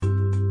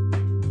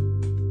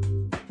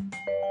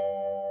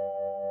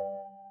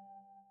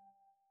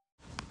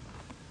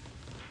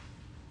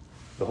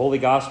The Holy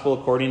Gospel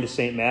according to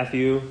St.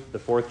 Matthew, the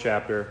 4th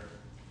chapter.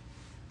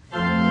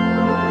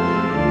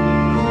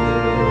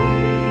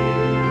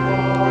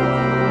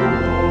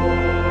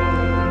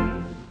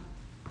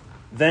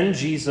 Then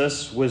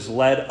Jesus was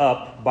led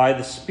up by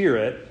the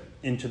Spirit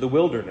into the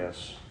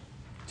wilderness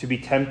to be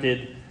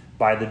tempted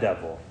by the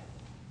devil.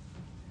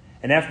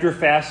 And after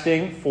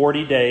fasting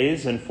 40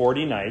 days and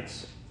 40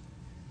 nights,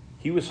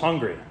 he was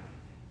hungry.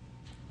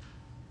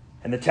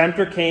 And the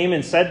tempter came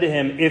and said to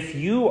him, "If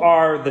you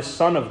are the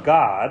Son of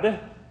God,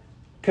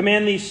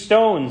 command these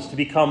stones to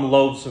become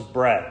loaves of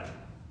bread."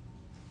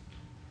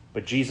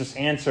 But Jesus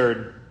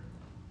answered,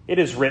 "It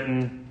is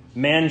written,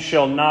 man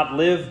shall not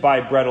live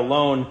by bread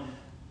alone,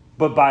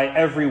 but by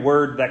every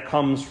word that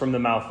comes from the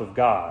mouth of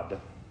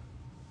God."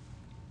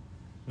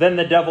 Then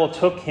the devil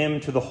took him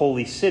to the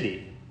holy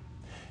city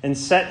and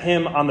set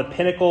him on the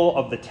pinnacle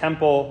of the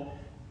temple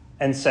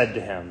and said to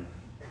him,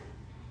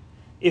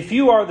 "If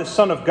you are the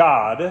Son of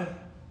God,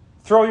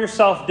 throw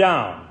yourself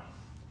down,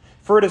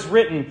 for it is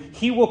written,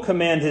 he will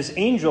command his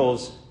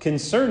angels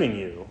concerning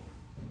you,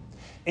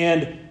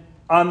 and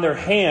on their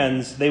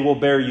hands they will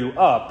bear you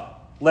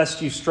up,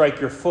 lest you strike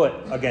your foot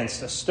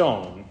against a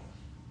stone."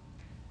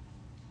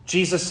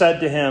 Jesus said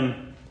to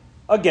him,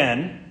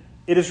 "Again,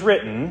 it is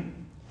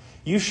written,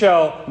 you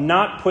shall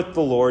not put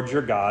the Lord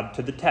your God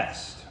to the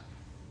test."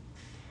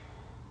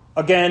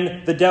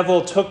 Again, the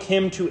devil took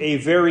him to a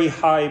very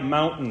high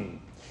mountain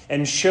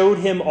and showed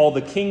him all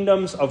the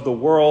kingdoms of the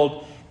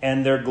world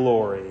and their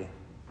glory.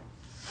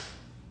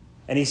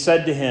 And he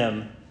said to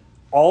him,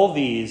 "All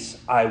these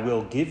I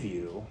will give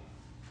you,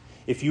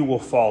 if you will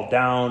fall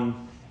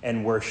down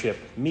and worship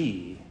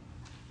me."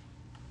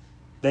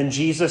 Then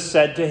Jesus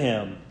said to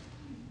him,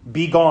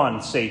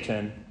 "Begone,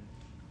 Satan,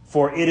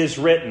 for it is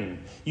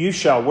written, you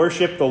shall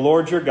worship the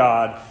Lord your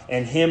God,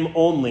 and him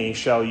only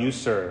shall you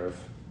serve."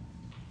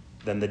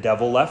 Then the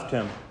devil left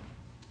him,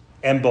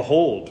 and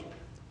behold,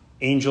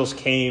 angels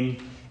came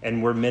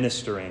and were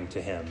ministering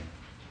to him.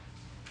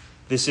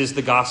 This is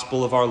the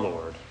gospel of our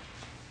Lord.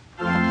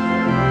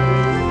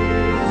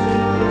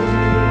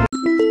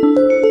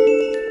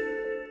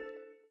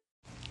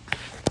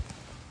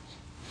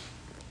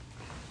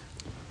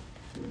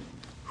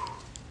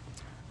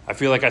 I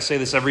feel like I say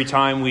this every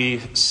time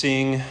we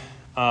sing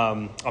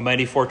 "A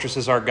Mighty Fortress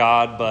is Our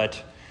God,"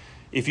 but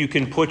if you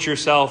can put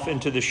yourself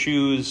into the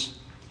shoes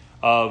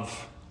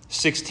of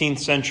 16th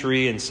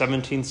century and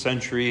 17th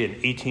century and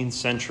 18th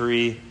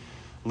century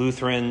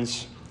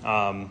Lutherans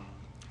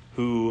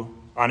who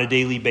on a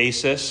daily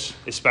basis,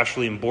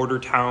 especially in border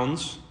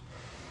towns,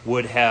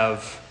 would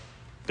have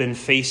been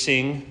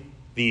facing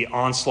the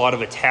onslaught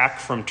of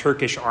attack from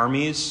Turkish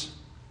armies,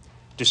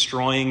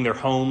 destroying their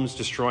homes,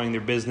 destroying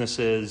their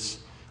businesses,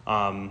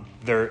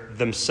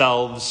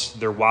 themselves,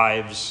 their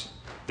wives,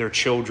 their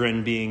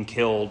children being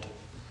killed,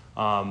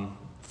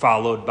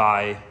 followed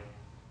by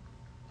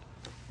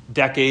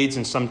decades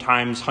and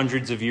sometimes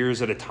hundreds of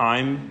years at a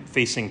time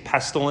facing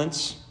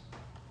pestilence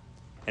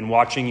and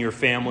watching your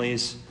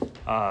families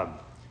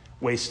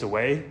waste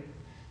away,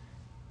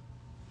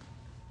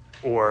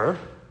 or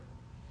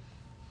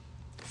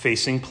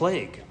facing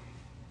plague.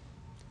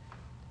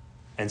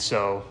 And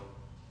so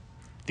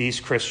these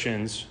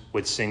Christians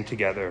would sing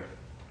together,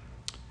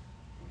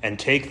 "And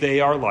take they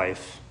our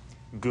life,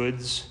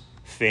 goods,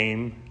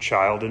 fame,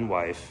 child, and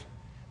wife,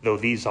 though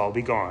these all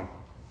be gone.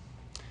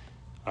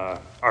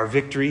 Our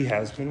victory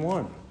has been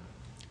won.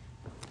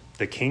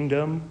 The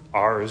kingdom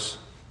ours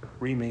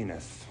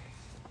remaineth."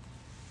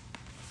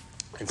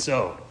 And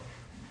so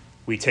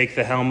we take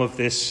the helm of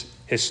this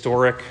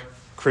historic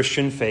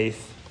Christian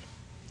faith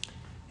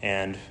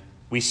and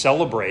we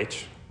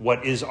celebrate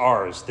what is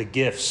ours, the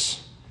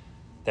gifts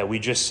that we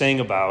just sang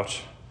about,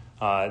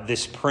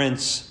 this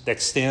prince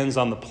that stands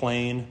on the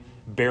plain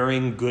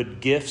bearing good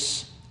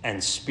gifts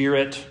and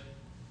spirit,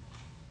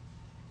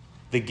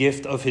 the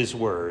gift of his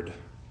word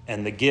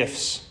and the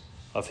gifts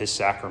of his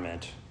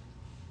sacrament,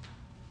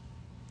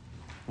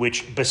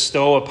 which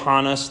bestow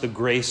upon us the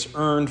grace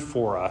earned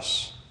for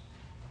us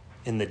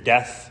in the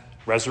death,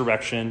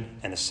 resurrection,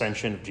 and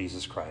ascension of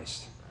Jesus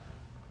Christ.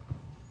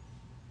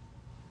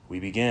 We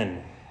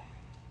begin.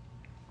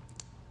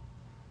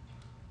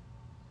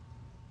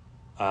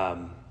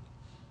 Has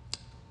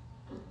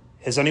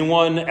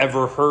anyone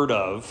ever heard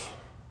of,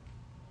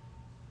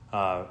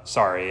 I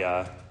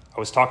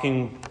was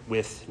talking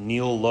with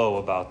Neil Lowe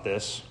about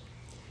this,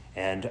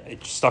 and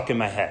it stuck in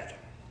my head.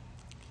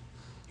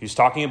 He was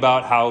talking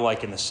about how,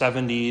 like in the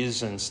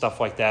 70s and stuff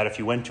like that, if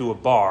you went to a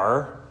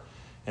bar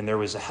and there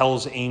was a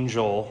Hell's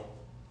Angel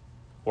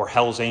or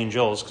Hell's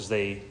Angels, because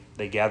they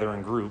gather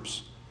in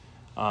groups,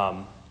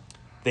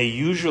 they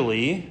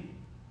usually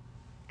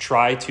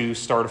try to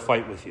start a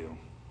fight with you.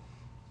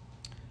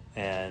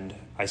 And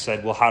I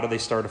said, "Well, how do they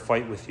start a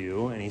fight with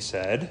you?" And he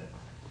said,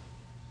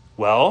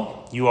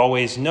 "Well, you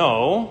always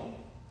know,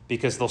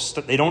 because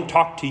they don't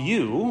talk to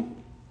you.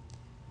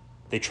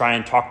 They try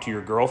and talk to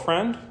your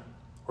girlfriend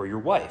or your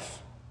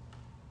wife.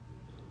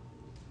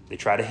 They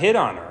try to hit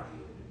on her.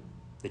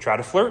 They try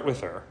to flirt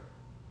with her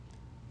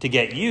to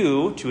get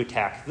you to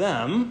attack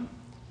them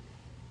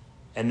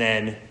and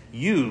then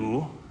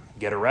you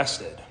get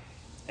arrested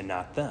and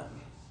not them.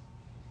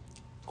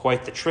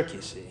 Quite the trick,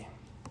 you see.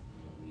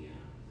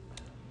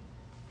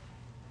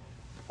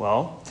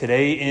 Well,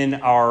 today in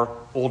our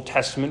Old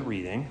Testament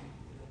reading,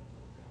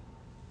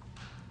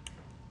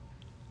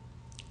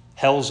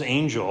 hell's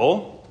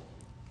angel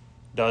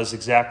does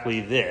exactly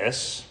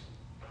this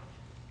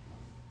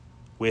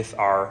with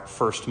our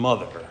first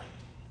mother,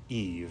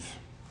 Eve.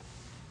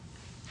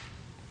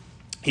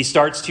 He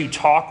starts to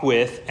talk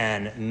with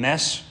and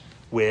mess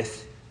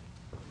with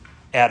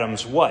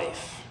Adam's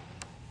wife.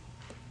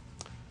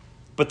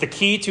 But the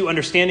key to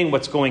understanding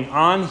what's going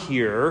on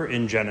here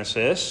in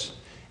Genesis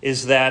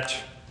is that,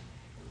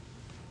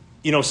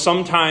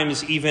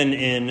 sometimes even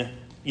in,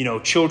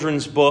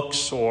 children's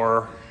books,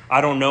 or I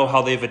don't know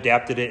how they've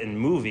adapted it in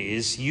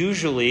movies,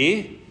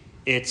 usually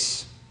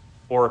it's,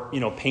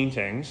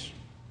 paintings,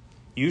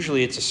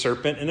 usually it's a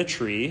serpent in a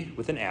tree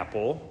with an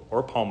apple or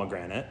a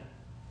pomegranate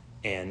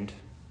and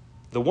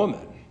the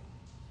woman.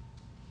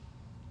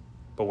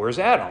 But where's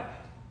Adam?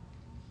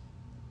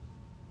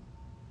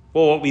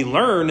 Well, what we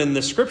learn in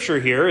the scripture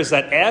here is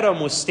that Adam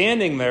was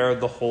standing there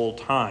the whole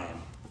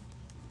time.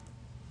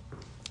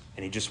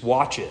 And he just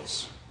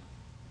watches.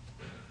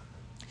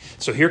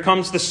 So here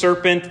comes the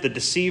serpent, the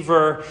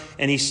deceiver,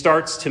 and he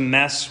starts to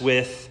mess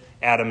with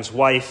Adam's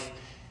wife.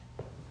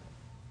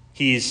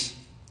 He's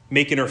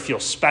making her feel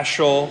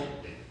special.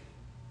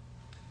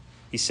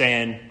 He's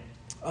saying,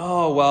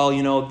 oh,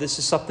 well, this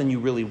is something you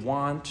really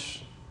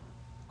want.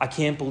 I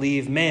can't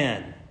believe,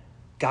 man,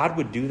 God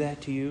would do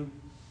that to you.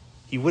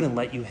 He wouldn't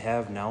let you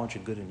have knowledge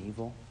of good and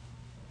evil.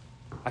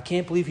 I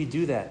can't believe he'd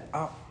do that.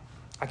 Oh,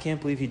 I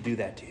can't believe he'd do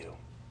that to you.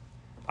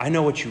 I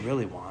know what you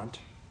really want,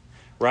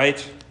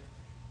 right?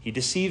 He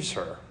deceives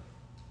her.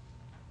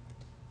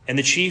 And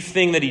the chief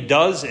thing that he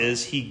does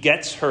is he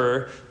gets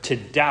her to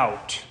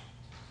doubt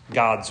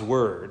God's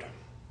word.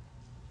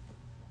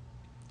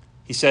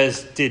 He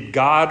says, did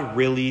God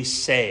really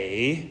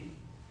say?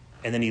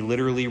 And then he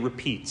literally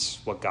repeats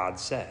what God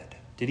said.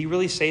 Did he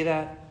really say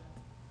that?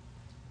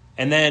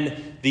 And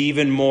then the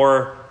even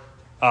more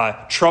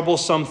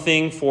troublesome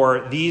thing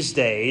for these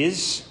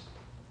days,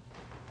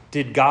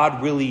 did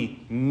God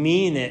really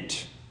mean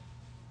it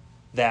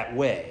that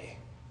way?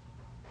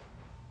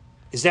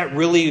 Is that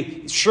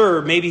really,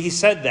 sure, maybe he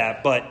said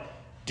that, but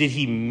did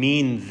he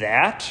mean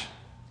that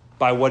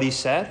by what he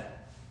said?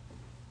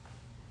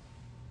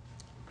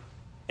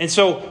 And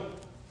so,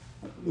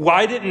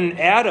 why didn't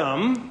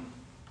Adam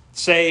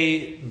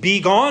say,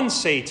 "Be gone,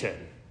 Satan,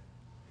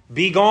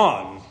 be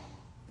gone"?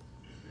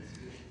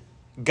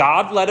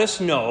 God let us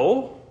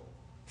know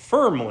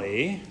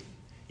firmly,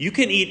 you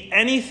can eat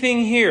anything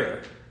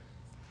here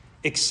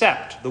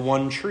except the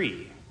one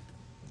tree.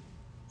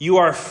 You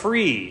are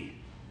free.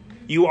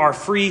 You are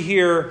free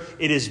here.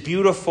 It is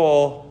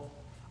beautiful.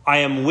 I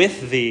am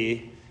with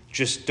thee.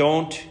 Just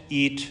don't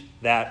eat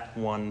that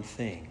one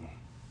thing.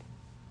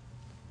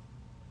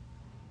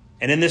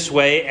 And in this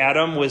way,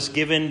 Adam was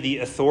given the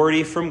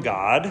authority from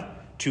God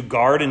to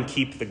guard and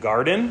keep the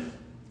garden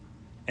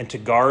and to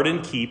guard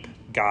and keep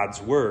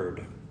God's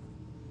word.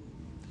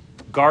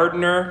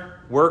 Gardener,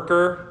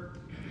 worker,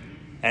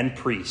 and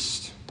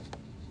priest.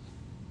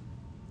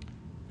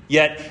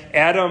 Yet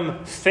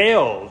Adam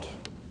failed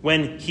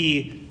when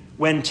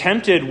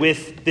tempted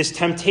with this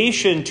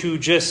temptation to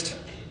just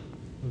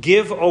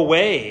give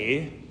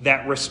away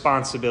that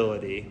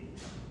responsibility,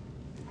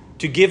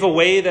 to give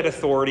away that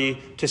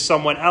authority to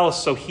someone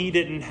else so he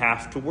didn't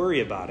have to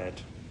worry about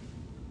it.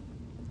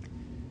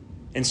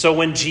 And so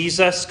when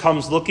Jesus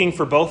comes looking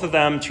for both of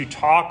them to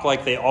talk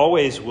like they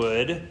always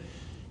would,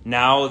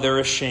 now they're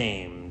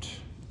ashamed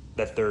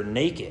that they're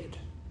naked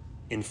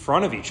in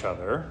front of each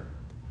other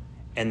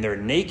and they're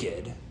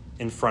naked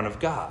in front of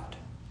God.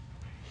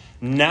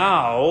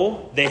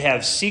 Now they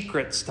have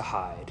secrets to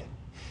hide.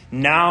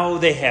 Now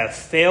they have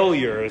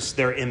failures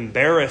they're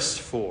embarrassed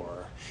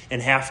for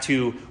and have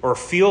to, or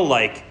feel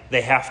like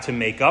they have to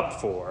make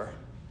up for.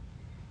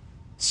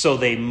 So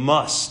they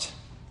must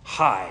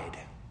hide.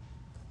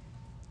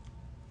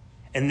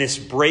 And this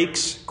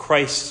breaks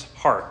Christ's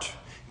heart.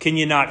 Can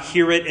you not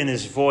hear it in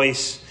his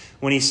voice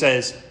when he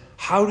says,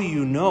 how do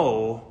you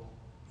know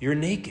you're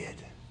naked?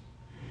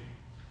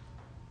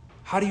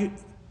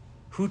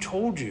 Who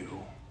told you?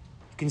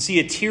 You can see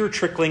a tear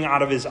trickling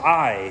out of his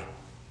eye.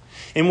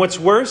 And what's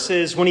worse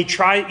is when he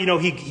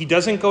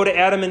doesn't go to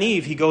Adam and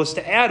Eve, he goes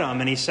to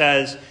Adam and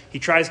he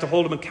tries to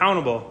hold him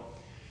accountable.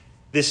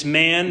 This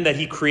man that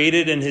he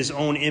created in his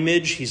own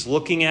image, he's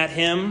looking at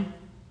him.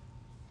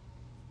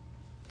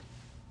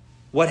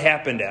 What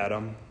happened,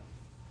 Adam?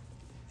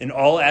 And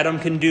all Adam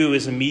can do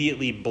is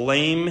immediately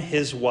blame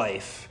his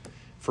wife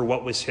for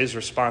what was his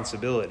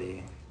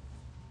responsibility.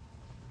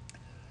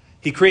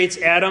 He creates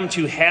Adam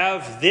to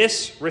have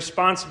this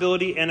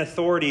responsibility and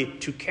authority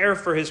to care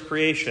for his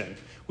creation,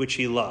 which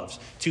he loves,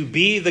 to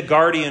be the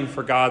guardian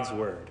for God's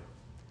word.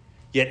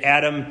 Yet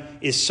Adam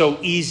is so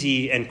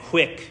easy and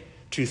quick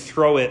to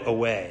throw it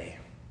away.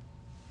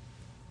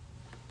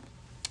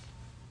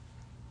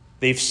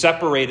 They've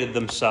separated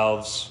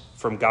themselves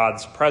from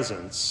God's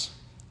presence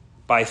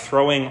by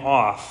throwing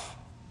off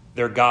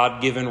their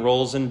God-given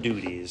roles and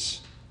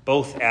duties,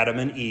 both Adam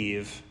and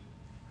Eve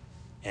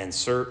and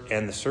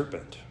the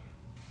serpent.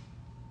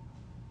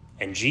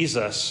 And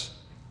Jesus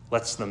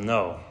lets them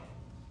know,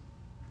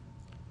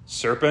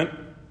 serpent,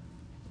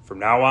 from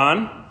now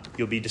on,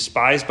 you'll be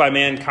despised by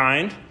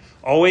mankind.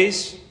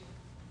 Always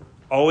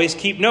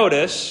keep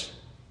notice,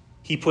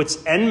 he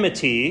puts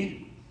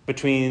enmity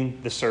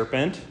between the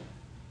serpent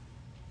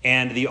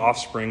and the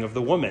offspring of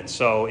the woman.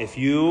 So if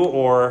you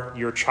or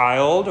your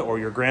child or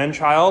your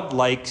grandchild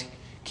like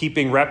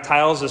keeping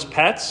reptiles as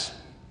pets,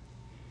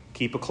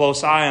 keep a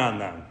close eye on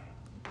them.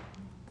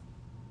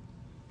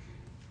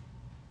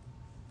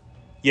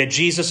 Yet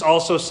Jesus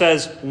also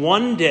says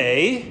one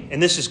day,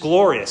 and this is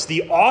glorious,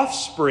 the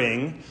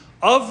offspring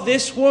of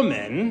this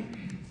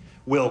woman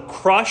will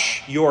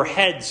crush your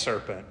head,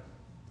 serpent,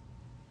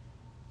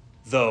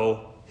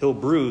 though he'll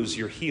bruise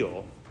your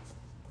heel.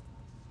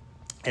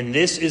 And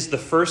this is the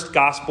first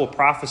gospel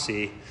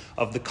prophecy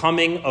of the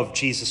coming of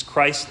Jesus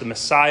Christ, the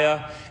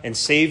Messiah and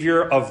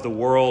Savior of the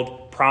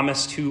world,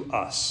 promised to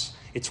us.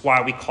 It's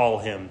why we call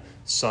him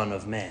Son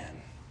of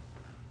Man.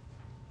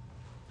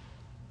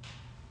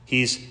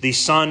 He's the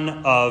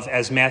son of,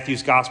 as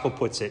Matthew's gospel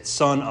puts it,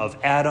 son of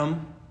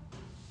Adam,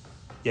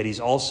 yet he's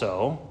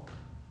also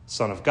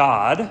Son of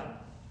God,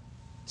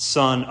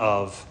 Son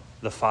of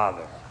the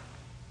Father.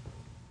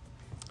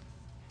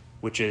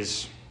 Which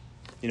is,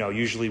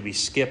 usually we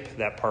skip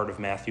that part of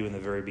Matthew in the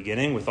very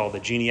beginning with all the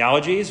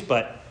genealogies,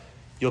 but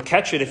you'll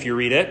catch it if you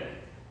read it.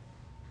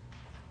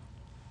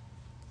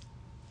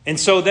 And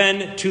so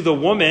then to the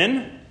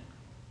woman,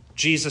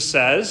 Jesus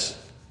says,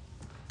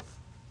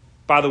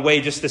 by the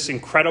way, just this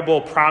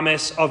incredible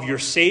promise of your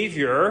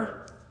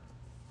Savior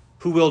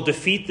who will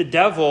defeat the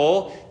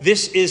devil.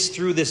 This is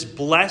through this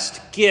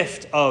blessed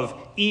gift of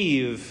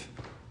Eve.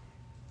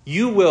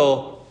 You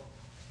will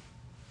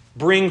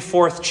bring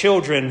forth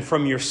children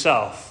from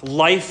yourself.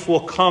 Life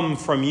will come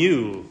from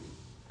you.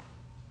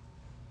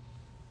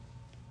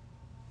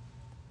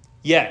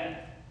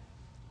 Yet,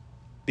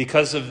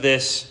 because of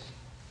this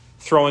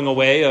throwing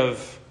away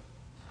of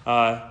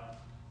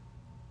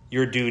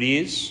your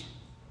duties,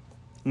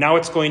 now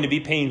it's going to be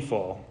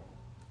painful.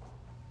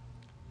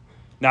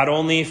 Not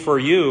only for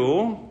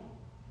you,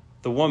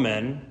 the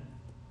woman,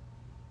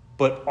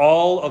 but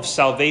all of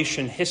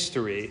salvation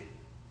history.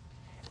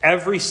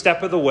 Every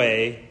step of the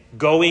way,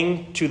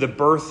 going to the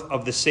birth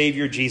of the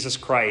Savior Jesus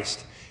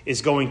Christ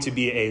is going to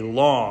be a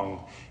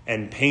long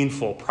and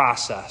painful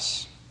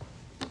process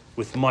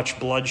with much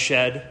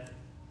bloodshed,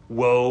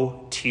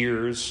 woe,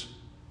 tears,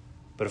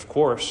 but of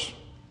course,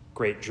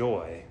 great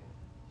joy.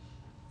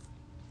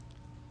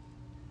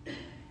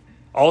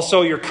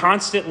 Also, you're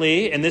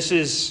constantly, and this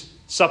is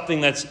something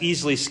that's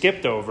easily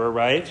skipped over,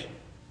 right?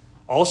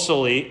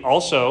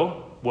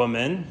 Also,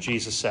 woman,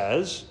 Jesus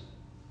says,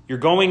 you're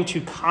going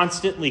to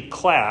constantly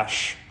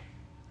clash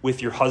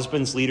with your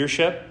husband's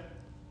leadership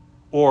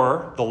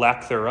or the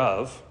lack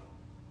thereof,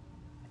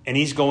 and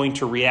he's going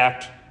to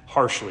react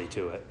harshly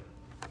to it.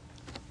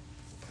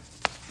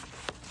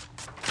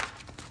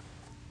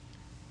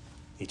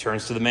 He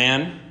turns to the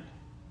man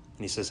and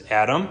he says,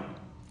 Adam,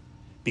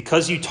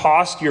 because you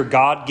tossed your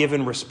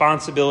God-given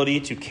responsibility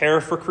to care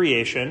for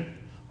creation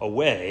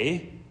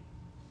away,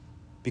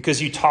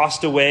 because you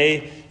tossed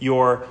away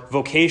your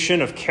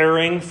vocation of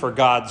caring for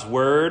God's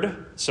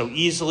word so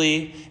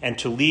easily and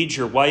to lead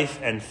your wife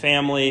and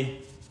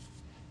family,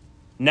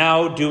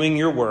 now doing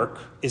your work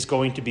is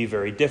going to be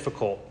very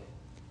difficult.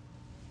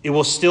 It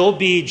will still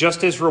be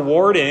just as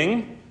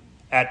rewarding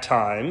at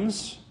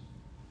times,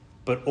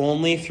 but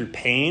only through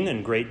pain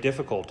and great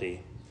difficulty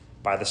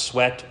by the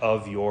sweat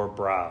of your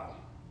brow.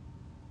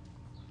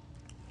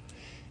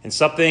 And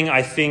something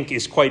I think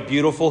is quite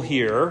beautiful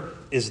here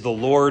is the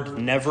Lord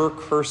never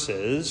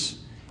curses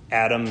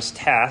Adam's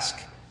task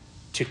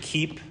to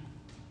keep,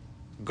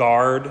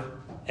 guard,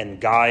 and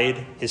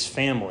guide his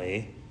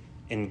family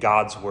in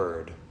God's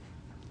word.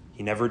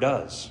 He never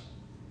does.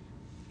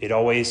 It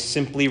always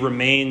simply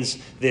remains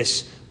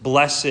this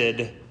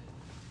blessed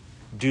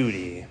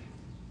duty.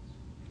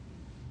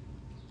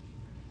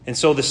 And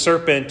so the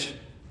serpent,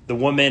 the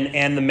woman,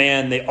 and the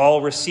man, they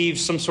all receive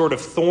some sort of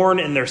thorn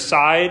in their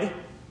side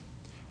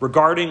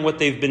regarding what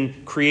they've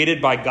been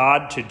created by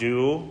God to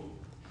do,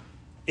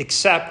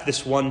 except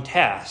this one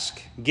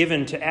task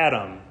given to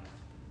Adam.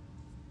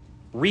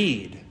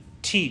 Read,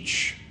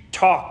 teach,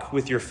 talk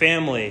with your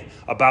family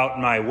about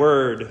my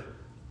word.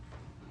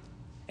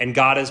 And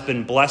God has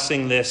been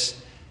blessing this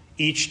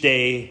each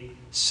day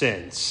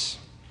since.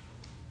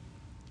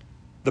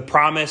 The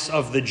promise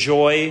of the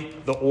joy,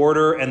 the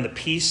order, and the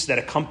peace that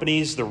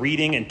accompanies the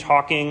reading and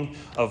talking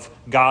of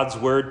God's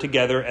word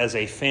together as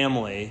a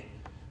family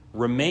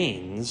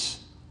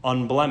remains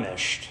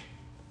unblemished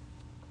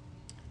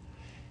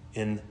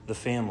in the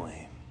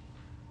family.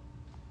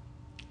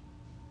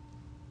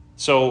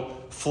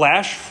 So,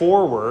 flash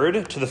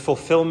forward to the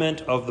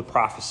fulfillment of the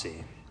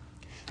prophecy.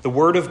 The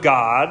Word of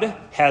God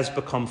has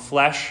become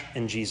flesh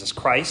in Jesus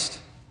Christ,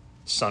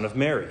 Son of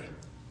Mary.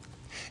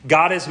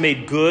 God has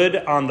made good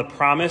on the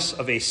promise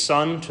of a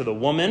son to the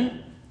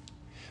woman.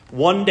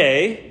 One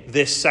day,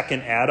 this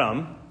second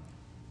Adam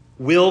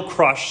will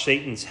crush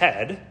Satan's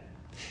head,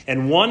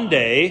 and one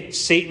day,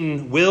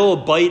 Satan will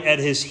bite at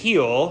his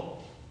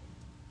heel.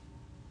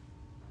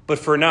 But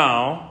for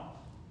now,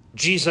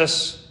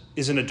 Jesus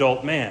is an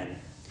adult man.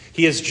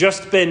 He has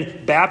just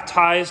been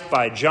baptized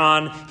by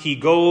John. He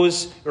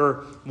goes,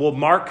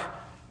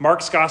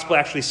 Mark's gospel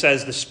actually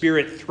says the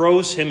Spirit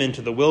throws him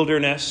into the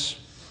wilderness.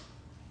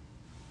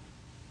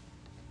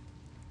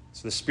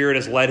 So the Spirit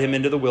has led him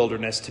into the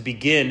wilderness to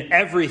begin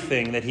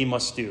everything that he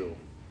must do.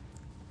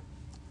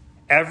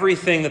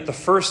 Everything that the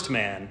first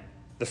man,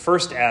 the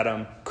first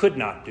Adam, could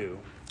not do.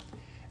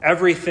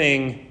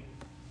 Everything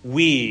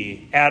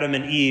we, Adam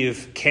and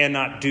Eve,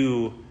 cannot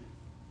do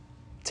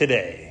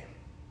today.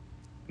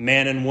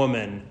 Man and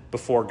woman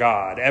before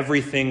God.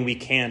 Everything we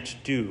can't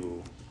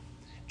do,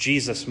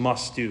 Jesus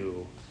must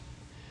do.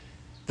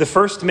 The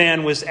first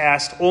man was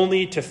asked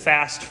only to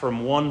fast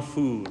from one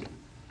food,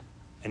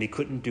 and he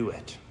couldn't do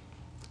it.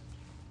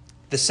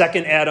 The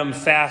second Adam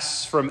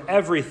fasts from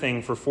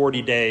everything for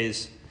 40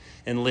 days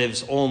and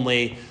lives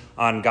only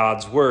on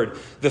God's word.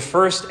 The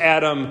first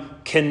Adam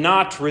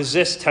cannot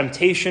resist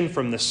temptation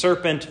from the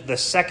serpent. The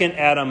second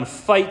Adam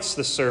fights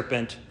the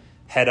serpent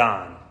head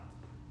on,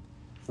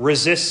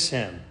 resists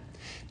him,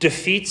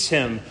 defeats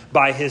him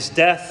by his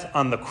death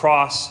on the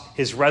cross,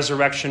 his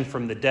resurrection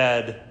from the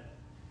dead,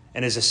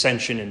 and his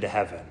ascension into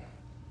heaven.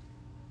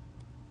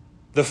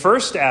 The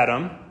first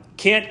Adam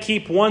can't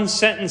keep one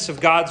sentence of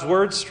God's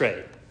word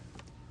straight.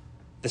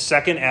 The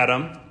second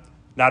Adam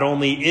not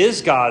only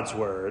is God's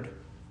word,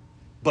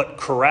 but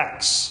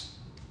corrects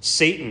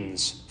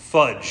Satan's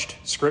fudged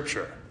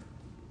scripture.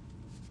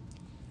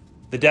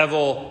 The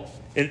devil,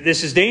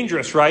 this is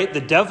dangerous, right?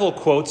 The devil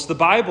quotes the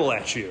Bible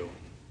at you.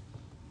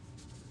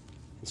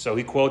 And so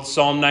he quotes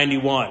Psalm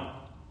 91. He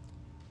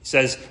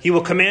says, he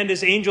will command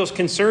his angels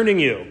concerning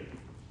you,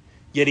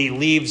 yet he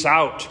leaves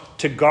out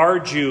to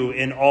guard you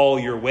in all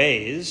your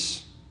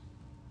ways,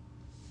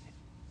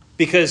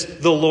 because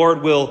the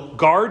Lord will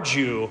guard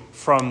you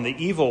from the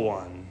evil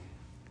one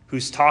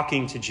who's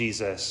talking to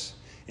Jesus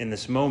in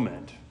this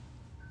moment.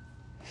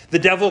 The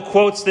devil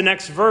quotes the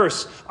next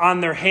verse, on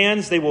their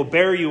hands they will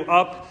bear you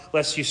up,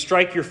 lest you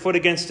strike your foot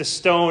against a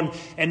stone,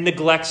 and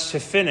neglects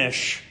to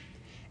finish,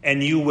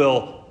 and you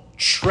will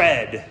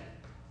tread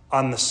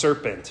on the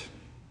serpent.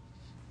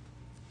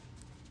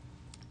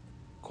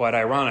 Quite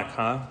ironic,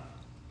 huh?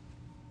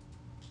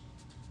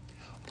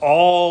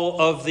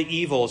 All of the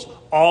evils,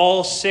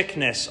 all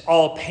sickness,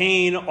 all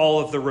pain, all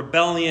of the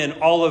rebellion,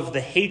 all of the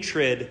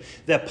hatred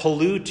that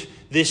pollute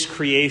this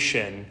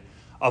creation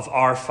of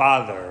our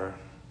Father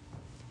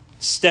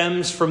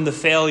stems from the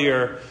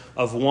failure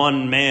of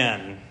one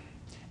man,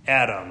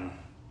 Adam.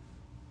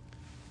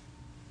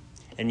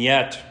 And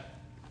yet,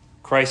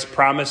 Christ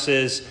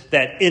promises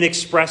that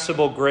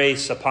inexpressible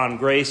grace upon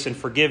grace and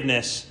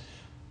forgiveness,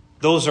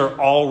 those are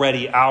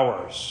already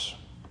ours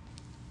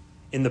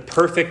in the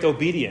perfect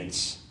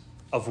obedience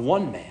of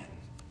one man,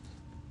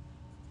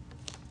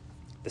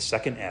 the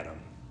second Adam,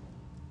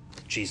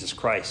 Jesus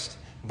Christ,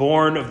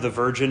 born of the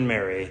Virgin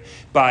Mary.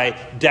 By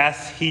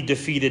death, he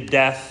defeated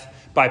death.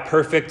 By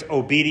perfect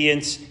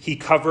obedience, he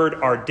covered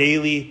our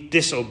daily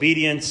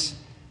disobedience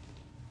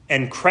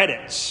and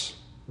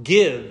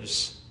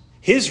gives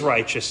his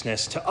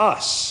righteousness to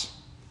us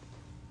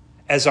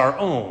as our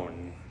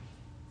own.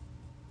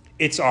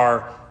 It's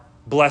our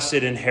blessed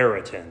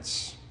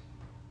inheritance.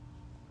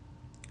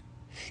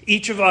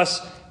 Each of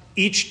us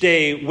each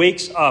day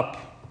wakes up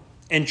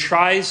and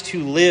tries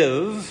to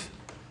live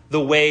the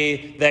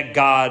way that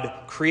God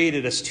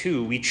created us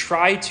to. We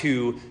try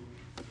to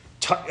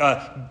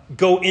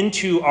go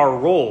into our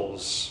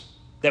roles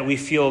that we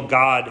feel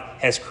God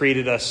has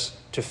created us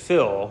to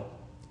fill.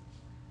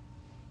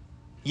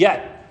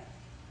 Yet,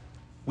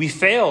 we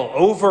fail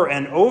over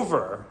and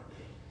over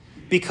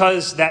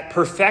because that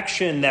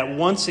perfection that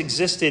once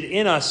existed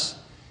in us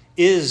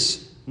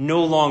is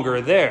no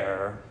longer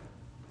there.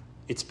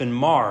 It's been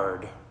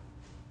marred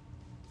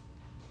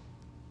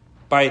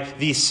by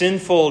the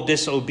sinful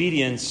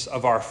disobedience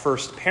of our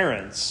first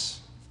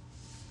parents,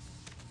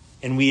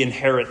 and we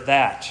inherit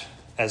that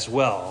as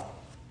well.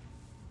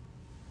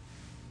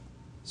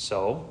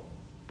 So,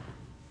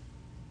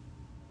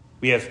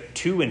 we have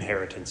two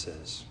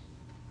inheritances.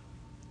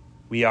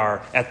 We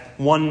are at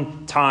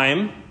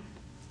the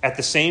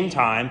same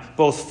time,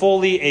 both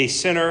fully a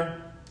sinner,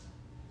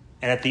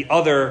 and at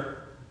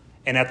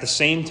the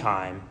same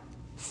time,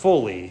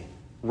 fully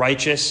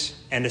righteous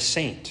and a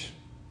saint.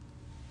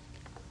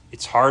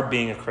 It's hard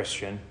being a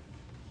Christian,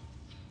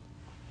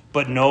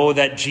 but know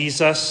that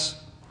Jesus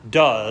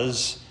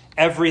does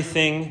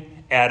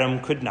everything Adam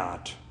could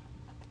not.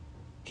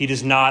 He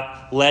does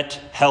not let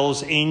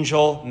hell's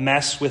angel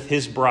mess with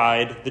his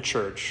bride, the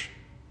church.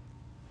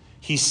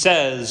 He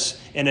says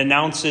and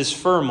announces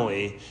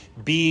firmly,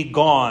 "Be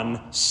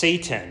gone,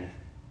 Satan,"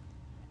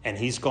 and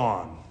he's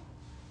gone.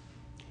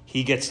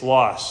 He gets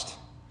lost.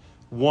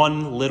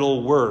 One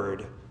little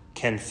word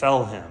can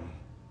fell him.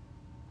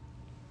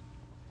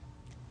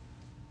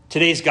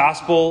 Today's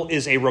gospel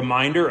is a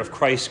reminder of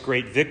Christ's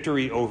great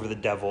victory over the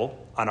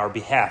devil on our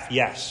behalf,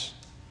 yes.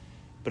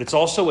 But it's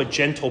also a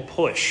gentle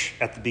push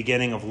at the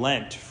beginning of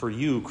Lent for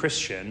you,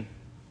 Christian.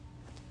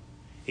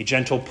 A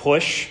gentle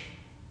push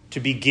to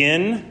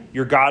begin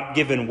your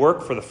God-given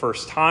work for the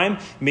first time,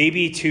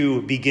 maybe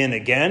to begin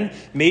again,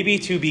 maybe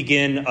to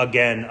begin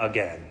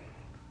again.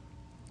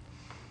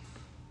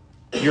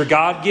 Your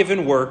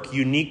God-given work,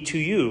 unique to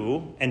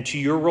you and to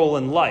your role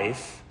in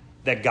life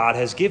that God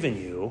has given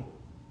you,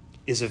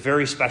 is a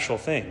very special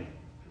thing.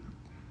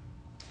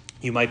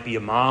 You might be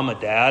a mom, a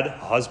dad, a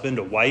husband,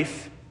 a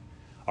wife,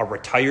 a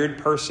retired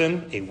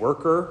person, a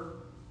worker,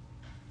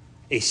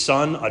 a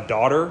son, a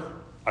daughter,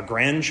 a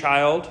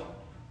grandchild,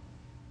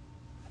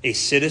 a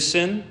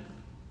citizen,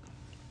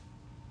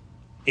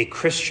 a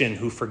Christian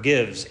who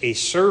forgives, a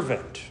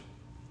servant.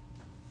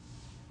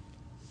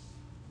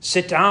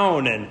 Sit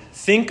down and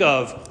think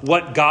of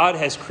what God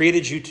has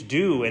created you to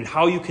do and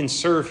how you can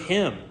serve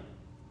him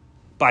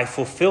by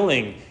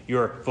fulfilling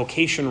your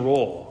vocation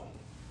role.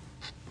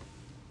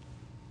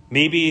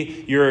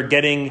 Maybe you're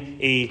getting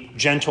a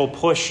gentle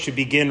push to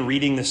begin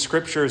reading the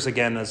scriptures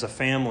again as a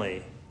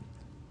family.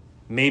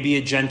 Maybe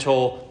a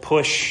gentle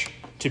push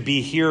to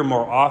be here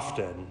more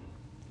often.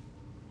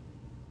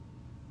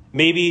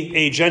 Maybe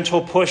a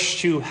gentle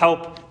push to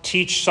help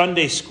teach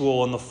Sunday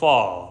school in the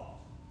fall.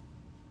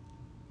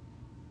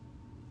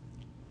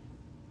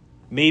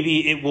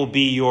 Maybe it will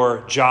be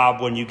your job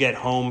when you get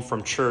home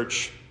from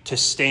church to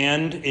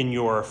stand in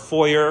your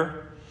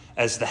foyer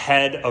as the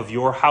head of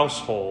your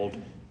household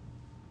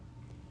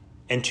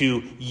and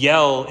to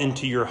yell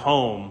into your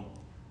home,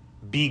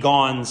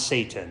 "Begone,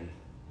 Satan."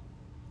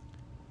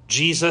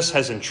 Jesus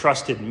has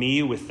entrusted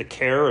me with the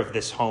care of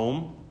this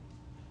home.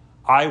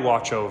 I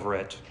watch over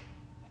it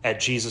at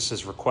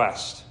Jesus'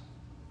 request.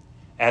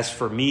 As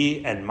for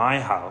me and my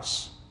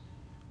house,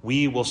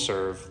 we will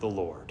serve the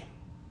Lord.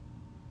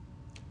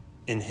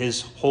 In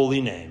his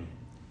holy name,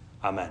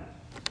 amen.